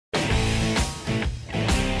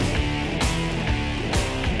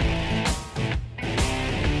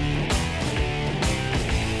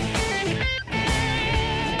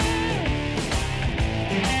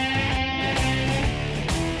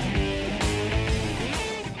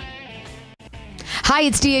Hi,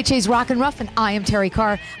 it's DHA's Rock and Ruff, and I am Terry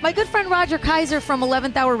Carr. My good friend Roger Kaiser from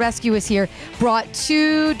 11th Hour Rescue is here. Brought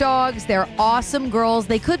two dogs. They're awesome girls.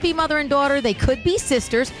 They could be mother and daughter. They could be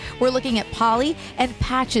sisters. We're looking at Polly and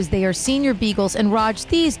Patches. They are senior Beagles. And Raj,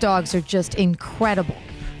 these dogs are just incredible.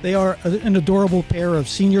 They are an adorable pair of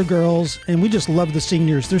senior girls, and we just love the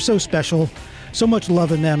seniors. They're so special, so much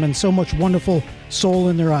love in them, and so much wonderful soul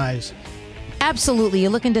in their eyes. Absolutely. You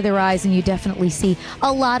look into their eyes and you definitely see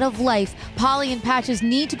a lot of life. Polly and Patches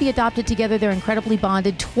need to be adopted together. They're incredibly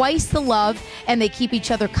bonded, twice the love, and they keep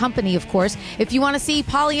each other company, of course. If you want to see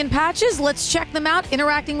Polly and Patches, let's check them out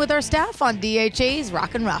interacting with our staff on DHA's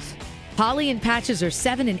Rock and Ruff. Polly and Patches are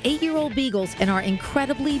 7- and 8-year-old Beagles and are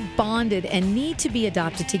incredibly bonded and need to be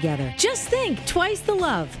adopted together. Just think, twice the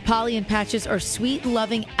love. Polly and Patches are sweet,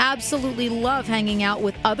 loving, absolutely love hanging out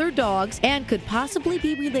with other dogs and could possibly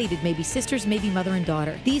be related, maybe sisters, maybe mother and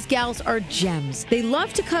daughter. These gals are gems. They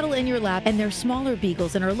love to cuddle in your lap, and they're smaller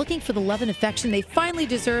Beagles and are looking for the love and affection they finally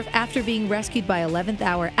deserve after being rescued by 11th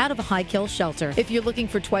Hour out of a high-kill shelter. If you're looking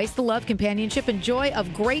for twice the love, companionship, and joy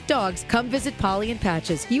of great dogs, come visit Polly and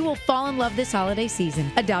Patches. You will fall in love this holiday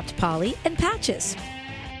season. Adopt Polly and Patches.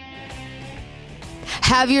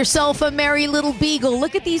 Have yourself a merry little Beagle.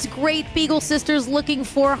 Look at these great Beagle sisters looking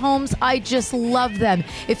for homes. I just love them.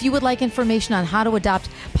 If you would like information on how to adopt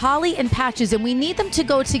Polly and Patches, and we need them to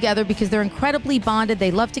go together because they're incredibly bonded.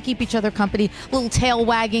 They love to keep each other company. Little tail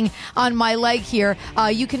wagging on my leg here.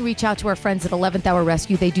 You can reach out to our friends at 11th Hour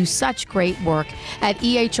Rescue. They do such great work at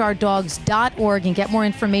ehrdogs.org and get more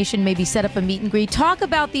information, maybe set up a meet and greet. Talk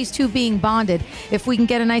about these two being bonded. If we can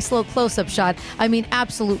get a nice little close-up shot, I mean,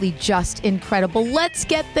 absolutely just incredible. Let's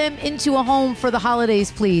get them into a home for the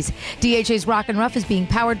holidays, please. DHA's Rock and Ruff is being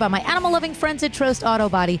powered by my animal-loving friends at Trost Auto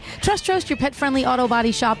Body. Trust Trost, your pet-friendly auto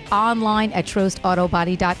body shop, online at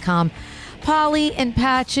trostautobody.com. Polly and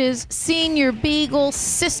Patches, senior Beagle,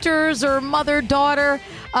 sisters or mother-daughter,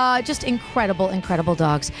 just incredible, incredible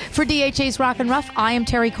dogs. For DHA's Rock and Ruff, I am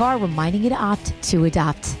Terry Carr, reminding you to opt to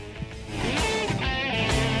adopt.